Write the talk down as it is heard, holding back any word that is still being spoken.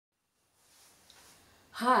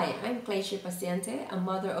Hi, I'm Clacier Paciente, a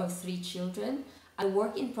mother of 3 children. I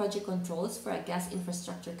work in project controls for a gas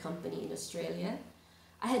infrastructure company in Australia.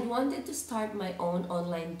 I had wanted to start my own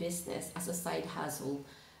online business as a side hustle,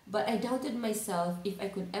 but I doubted myself if I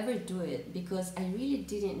could ever do it because I really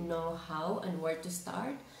didn't know how and where to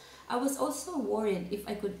start. I was also worried if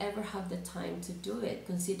I could ever have the time to do it,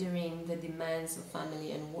 considering the demands of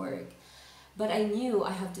family and work. But I knew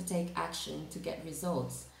I have to take action to get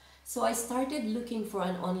results. So I started looking for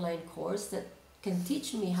an online course that can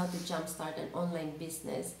teach me how to jumpstart an online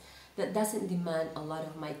business that doesn't demand a lot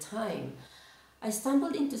of my time. I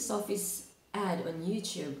stumbled into Sophie's ad on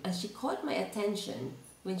YouTube and she caught my attention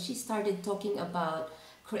when she started talking about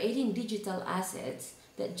creating digital assets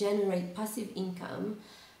that generate passive income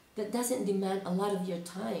that doesn't demand a lot of your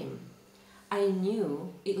time. I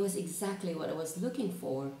knew it was exactly what I was looking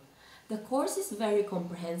for. The course is very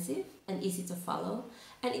comprehensive and easy to follow,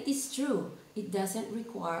 and it is true, it doesn't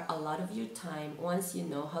require a lot of your time once you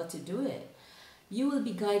know how to do it. You will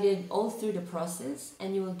be guided all through the process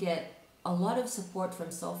and you will get a lot of support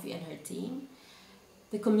from Sophie and her team.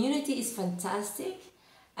 The community is fantastic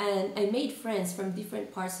and I made friends from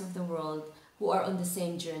different parts of the world who are on the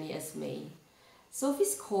same journey as me.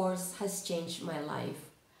 Sophie's course has changed my life.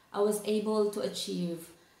 I was able to achieve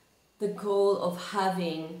the goal of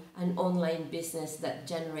having an online business that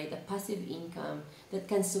generates a passive income that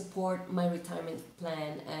can support my retirement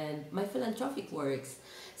plan and my philanthropic works.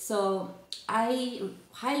 So I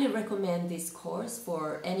highly recommend this course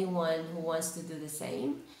for anyone who wants to do the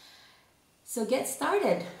same. So get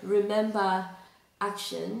started. Remember,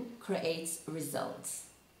 action creates results.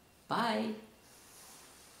 Bye.